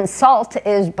consult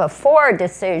is before a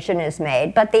decision is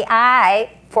made, but the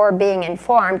I for being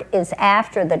informed is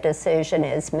after the decision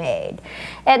is made.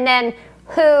 And then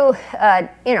who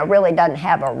really doesn't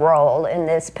have a role in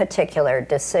this particular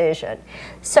decision.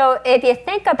 So if you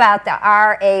think about the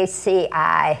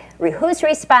RACI, who's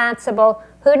responsible,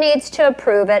 who needs to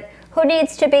approve it, who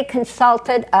needs to be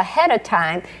consulted ahead of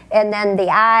time, and then the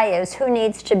I is who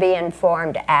needs to be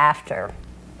informed after.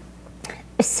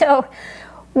 So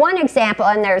one example,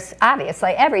 and there's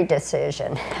obviously every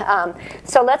decision.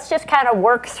 So let's just kind of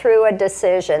work through a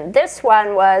decision. This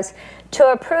one was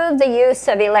to approve the use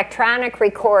of electronic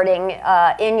recording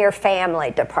in your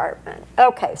family department.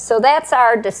 Okay, so that's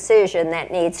our decision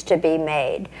that needs to be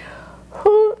made.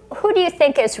 Who do you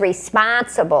think is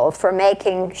responsible for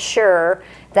making sure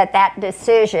that that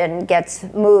decision gets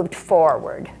moved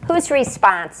forward? Who's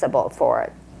responsible for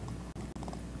it?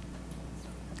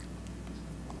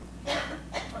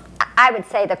 I would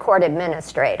say the court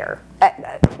administrator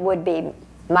would be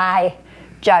my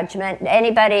judgment.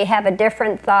 Anybody have a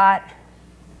different thought?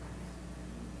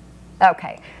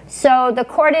 Okay, so the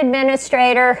court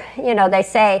administrator, they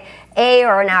say A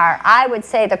or an R. I would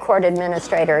say the court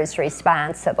administrator is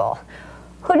responsible.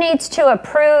 Who needs to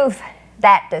approve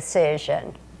that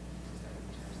decision?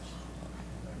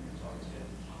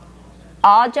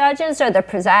 All judges or the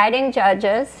presiding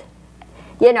judges?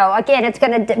 Again, it's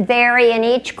going to vary in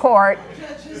each court.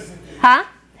 Huh?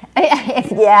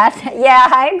 Yes. Yeah,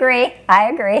 I agree.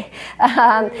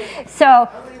 So.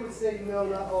 How many would say no,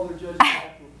 not all the judges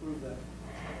have to approve that?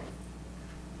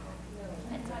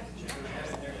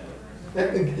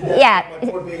 Yeah.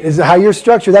 Is how you're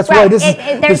structured. That's why this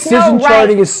decision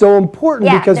charting is so important,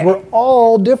 because we're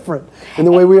all different in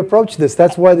the way we approach this.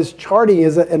 That's why this charting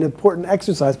is an important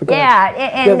exercise.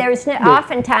 There's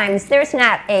oftentimes there's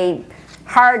not a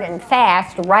hard and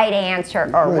fast right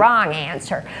answer or wrong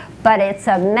answer, but it's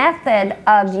a method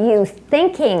of you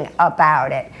thinking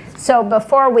about it. So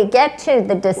before we get to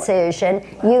the decision,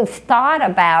 you've thought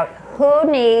about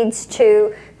who needs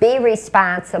to be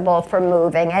responsible for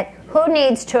moving it, who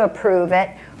needs to approve it,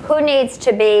 who needs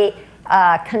to be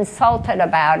consulted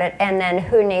about it, and then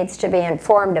who needs to be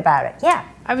informed about it. Yeah.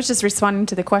 I was just responding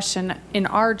to the question. In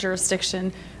our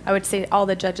jurisdiction, I would say all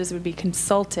the judges would be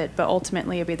consulted, but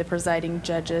ultimately it would be the presiding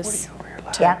judges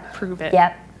to approve it.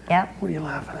 Yep. What are you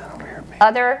laughing at over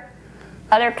here?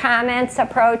 Other comments,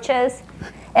 approaches?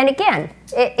 And again,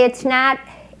 it's not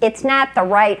the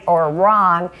right or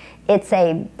wrong. It's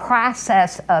a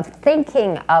process of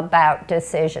thinking about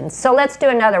decisions. So let's do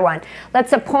another one.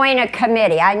 Let's appoint a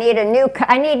committee. I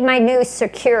need my new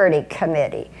security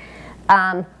committee.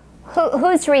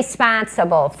 Who's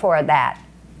responsible for that?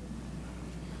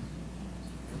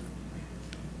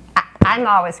 I'm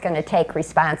always going to take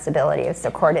responsibility as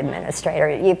the court administrator.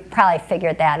 You've probably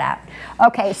figured that out.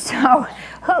 Okay, so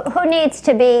who needs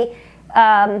to be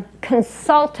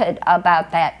consulted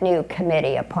about that new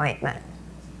committee appointment?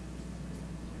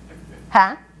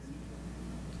 Huh?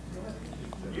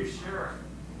 You sure?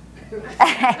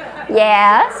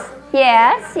 Yes.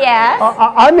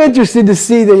 I'm interested to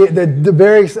see the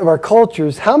various of our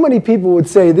cultures. How many people would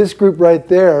say this group right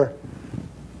there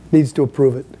needs to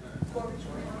approve it?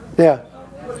 Yeah.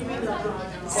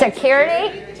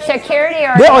 Security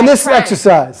or yeah, on this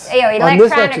exercise. You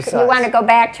want to go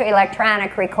back to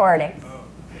electronic recording.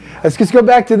 Let's just go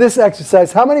back to this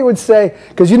exercise. How many would say,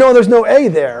 because there's no A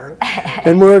there,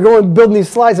 and when we're building these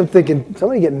slides, I'm thinking,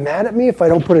 somebody get mad at me if I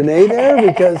don't put an A there?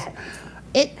 Because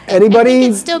anybody, I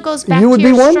think it still goes back to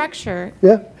your structure.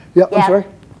 Yeah, I'm sorry.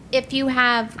 If you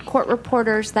have court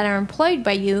reporters that are employed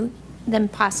by you, then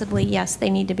possibly, yes, they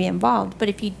need to be involved. But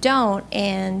if you don't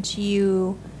and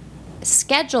you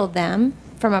schedule them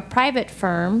from a private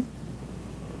firm,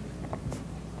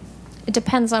 it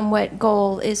depends on what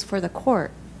goal is for the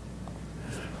court.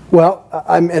 Well,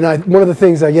 one of the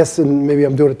things, I guess, and maybe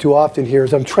I'm doing it too often here,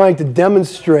 is I'm trying to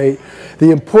demonstrate the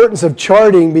importance of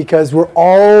charting, because we're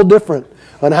all different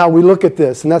on how we look at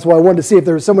this. And that's why I wanted to see if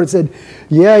there was someone that said,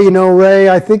 yeah, Ray,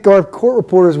 I think our court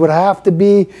reporters would have to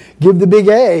give the big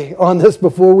A on this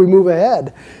before we move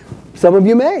ahead. Some of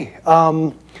you may.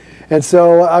 And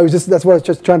so that's what I was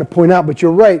just trying to point out. But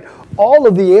you're right. All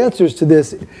of the answers to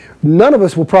this, none of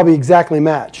us will probably exactly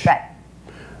match. Right.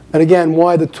 And again,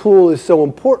 why the tool is so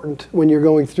important when you're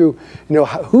going through,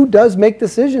 who does make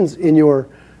decisions in your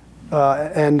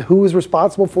and who is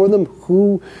responsible for them,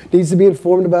 who needs to be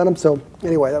informed about them. So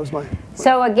anyway, that was my...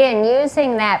 So again,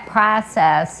 using that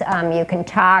process, you can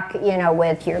talk,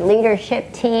 with your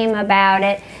leadership team about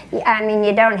it. I mean,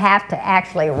 you don't have to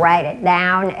actually write it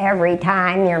down every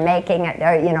time you're making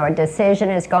a decision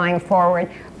is going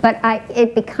forward. But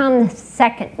it becomes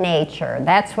second nature.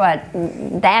 That's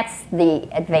the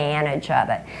advantage of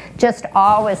it. Just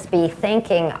always be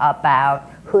thinking about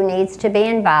who needs to be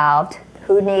involved,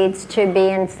 who needs to be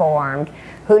informed,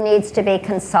 who needs to be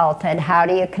consulted, how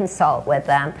do you consult with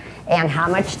them, and how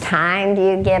much time do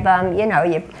you give them.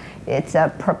 It's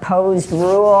a proposed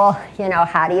rule,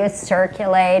 how do you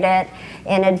circulate it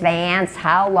in advance,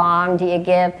 how long do you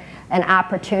give an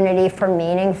opportunity for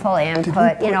meaningful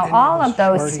input, all of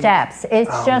those steps.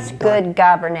 It's just good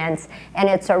governance, and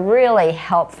it's a really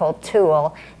helpful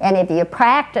tool. And if you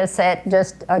practice it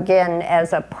just, again,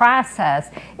 as a process,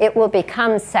 it will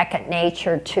become second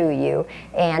nature to you,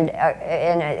 and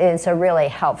it is a really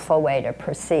helpful way to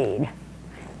proceed.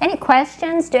 Any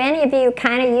questions? Do any of you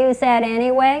kind of use that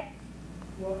anyway?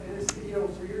 Well, you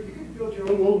can build your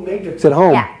own little matrix at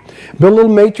home. Yeah. Build a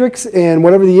little matrix, and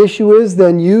whatever the issue is,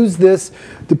 then use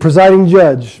the presiding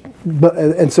judge.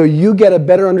 And so you get a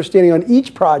better understanding on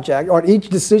each project, or each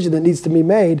decision that needs to be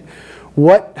made,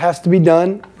 what has to be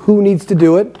done, who needs to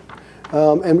do it.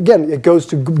 And again, it goes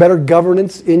to better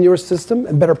governance in your system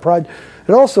and better project.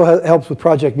 It also helps with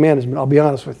project management, I'll be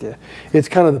honest with you. It's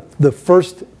kind of the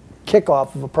first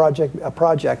kickoff of a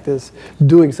project is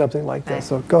doing something like this.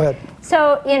 So go ahead.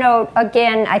 So,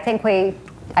 again, I think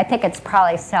it's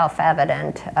probably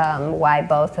self-evident why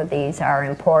both of these are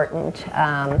important.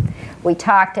 We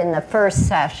talked in the first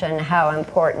session how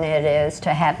important it is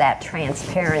to have that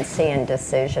transparency in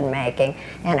decision-making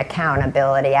and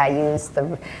accountability. I used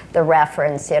the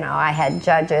reference, I had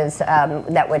judges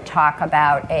that would talk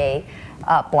about a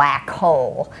black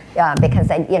hole because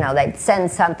they'd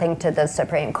send something to the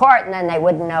Supreme Court and then they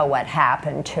wouldn't know what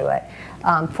happened to it.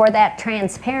 For that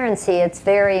transparency, it's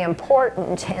very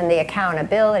important, and the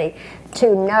accountability,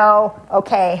 to know,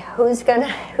 okay, who's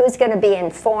gonna be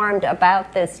informed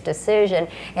about this decision,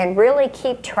 and really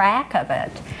keep track of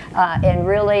it, and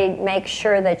really make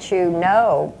sure that you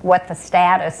know what the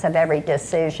status of every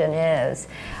decision is.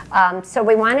 So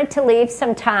we wanted to leave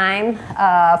some time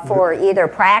for either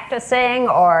practicing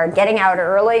or getting out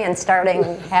early and starting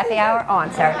happy hour. Oh,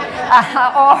 I'm sorry.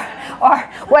 Or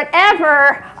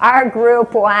whatever our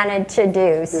group wanted to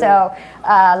do. So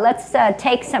let's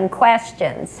take some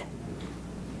questions.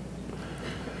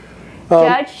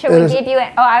 Judge, should we give you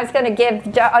I was going to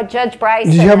give Judge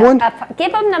Bryson. Did you have one?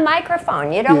 Give him the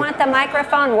microphone. You don't want the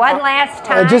microphone one last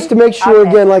time? Just to make sure,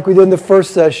 again, like we did in the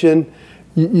first session,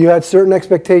 you had certain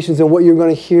expectations of what you're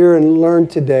going to hear and learn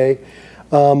today.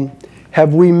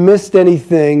 Have we missed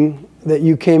anything that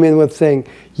you came in with saying,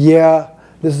 yeah,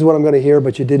 this is what I'm going to hear,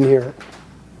 but you didn't hear it?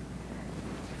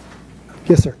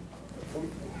 Yes, sir.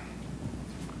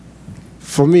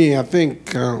 For me, I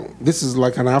think this is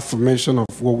like an affirmation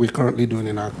of what we're currently doing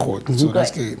in our court. So that's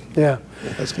good. Yeah.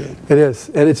 That's good. It is.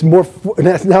 And it's more,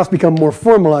 now it's become more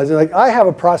formalized. Like, I have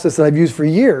a process that I've used for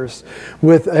years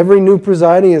with every new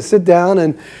presiding, and sit down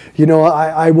and,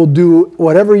 I will do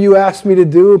whatever you ask me to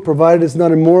do, provided it's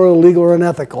not immoral, illegal, or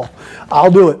unethical.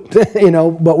 I'll do it,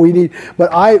 but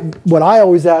what I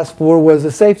always asked for was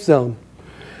a safe zone.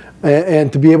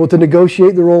 And to be able to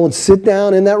negotiate the role and sit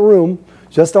down in that room,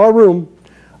 just our room.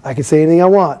 I can say anything I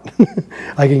want.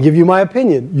 I can give you my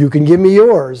opinion. You can give me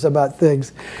yours about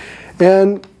things.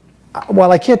 And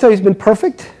while I can't tell you it's been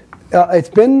perfect, it's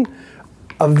been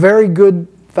a very good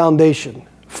foundation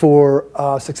for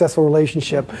a successful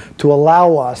relationship to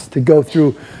allow us to go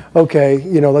through, okay,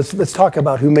 let's talk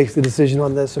about who makes the decision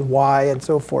on this and why and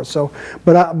so forth. So,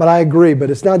 but I agree, but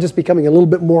it's not just becoming a little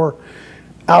bit more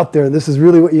out there. This is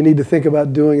really what you need to think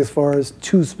about doing as far as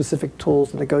two specific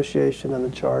tools, the negotiation and the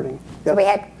charting. Yes. We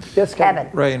had Kevin.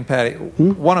 Ray and Patty,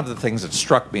 one of the things that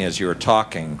struck me as you were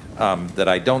talking that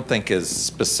I don't think is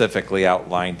specifically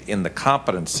outlined in the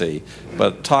competency,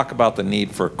 but talk about the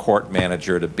need for a court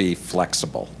manager to be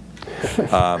flexible.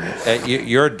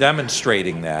 You're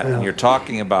demonstrating that, and you're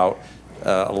talking about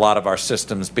a lot of our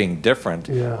systems being different,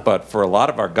 but for a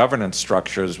lot of our governance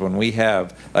structures, when we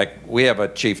have a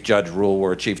chief judge rule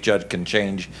where a chief judge can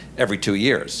change every 2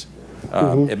 years.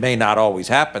 It may not always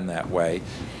happen that way,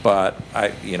 but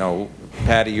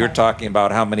Patty, you're talking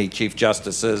about how many chief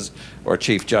justices or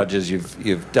chief judges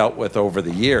you've dealt with over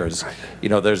the years.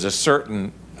 There's a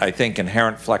certain I think,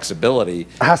 inherent flexibility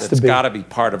Has to that's be. got to be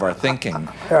part of our thinking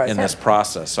in this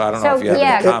process. So I don't know if you have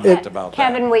yeah, any comment about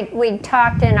Kevin, that. we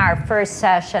talked in our first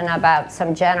session about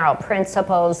some general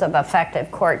principles of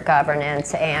effective court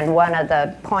governance, and one of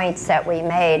the points that we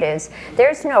made is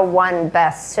there's no one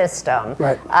best system.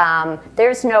 Right.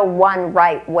 There's no one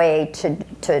right way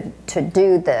to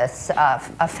do this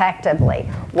effectively.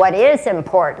 What is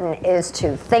important is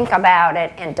to think about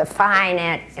it and define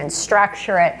it and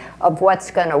structure it of what's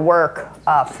going to work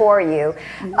for you.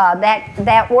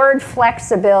 That word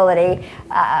flexibility,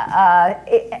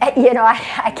 you know,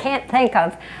 I can't think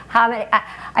of how many.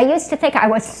 I used to think I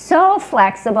was so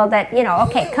flexible that, you know,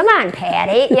 okay, come on,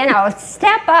 Patty, you know,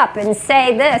 step up and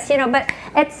say this, you know, but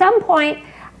at some point,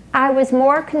 I was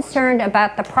more concerned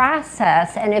about the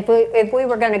process, and if we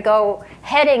were going to go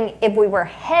if we were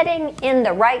heading in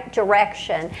the right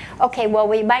direction, okay, well,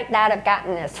 we might not have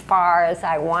gotten as far as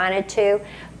I wanted to,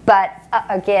 but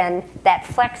again, that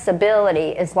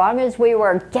flexibility, as long as we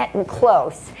were getting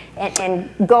close and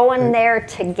going there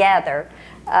together,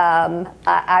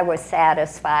 I was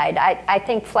satisfied. I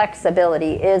think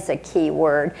flexibility is a key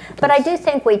word, but I do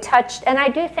think we touched, and I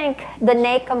do think the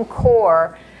NACM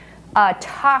core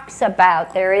talks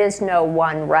about there is no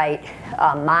one right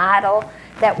model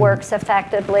that works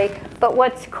effectively. But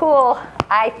what's cool,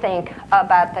 I think,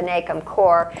 about the NACM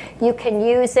core, you can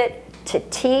use it to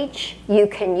teach, you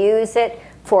can use it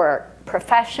for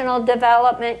professional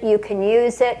development, you can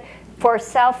use it for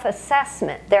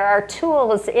self-assessment. There are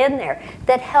tools in there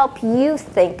that help you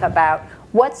think about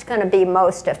what's going to be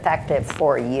most effective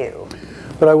for you.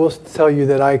 But I will tell you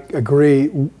that I agree.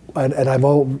 And I've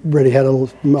already had I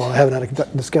haven't had a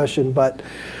discussion, but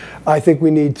I think we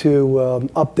need to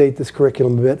update this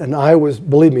curriculum a bit. And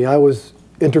believe me, I was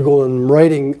integral in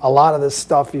writing a lot of this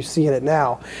stuff. You see in it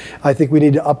now. I think we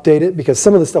need to update it because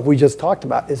some of the stuff we just talked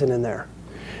about isn't in there.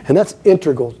 And that's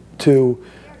integral to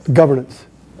governance.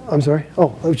 I'm sorry?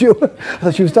 Oh, that was you. I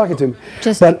thought she was talking to me.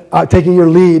 But taking your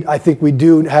lead, I think we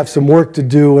do have some work to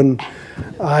do. And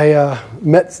I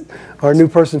met our new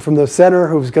person from the center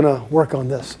who's going to work on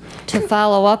this. To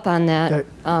follow up on that,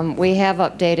 we have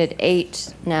updated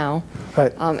 8 now.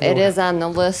 Right. It is on the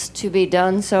list to be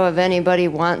done, so if anybody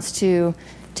wants to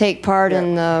take part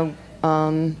in the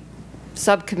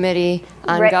subcommittee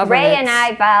on governance, Ray and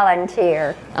I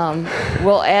volunteer.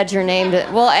 We'll add your name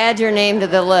to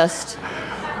the list.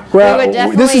 Well,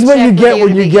 this is what you get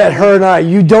when you get her and I.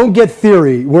 You don't get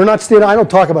theory. We're not standing. I don't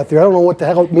talk about theory. I don't know what the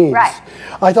hell it means. Right.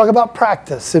 I talk about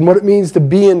practice and what it means to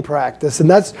be in practice, and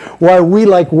that's why we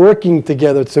like working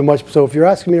together so much. So if you're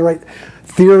asking me to write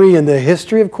theory and the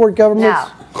history of court governance,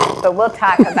 no, but we'll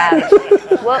talk about it.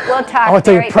 We'll talk. I want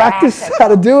to tell you practice how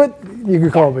to do it. You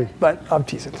can call me, but I'm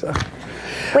teasing. So.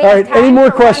 All right. Any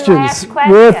more questions?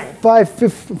 We're at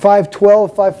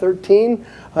 5:12, 5:13.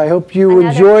 I hope you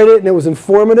enjoyed it and it was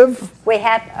informative. We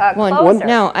have a closer.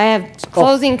 No, I have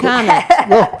closing comment.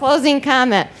 Closing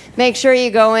comment. Make sure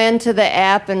you go into the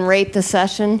app and rate the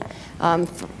session.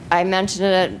 I mentioned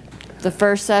it at the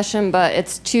first session, but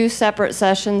it's 2 separate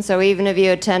sessions, so even if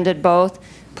you attended both,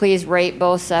 please rate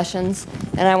both sessions.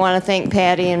 And I want to thank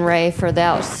Patty and Ray for the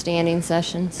outstanding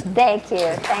sessions. Thank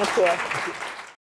you. Thank you.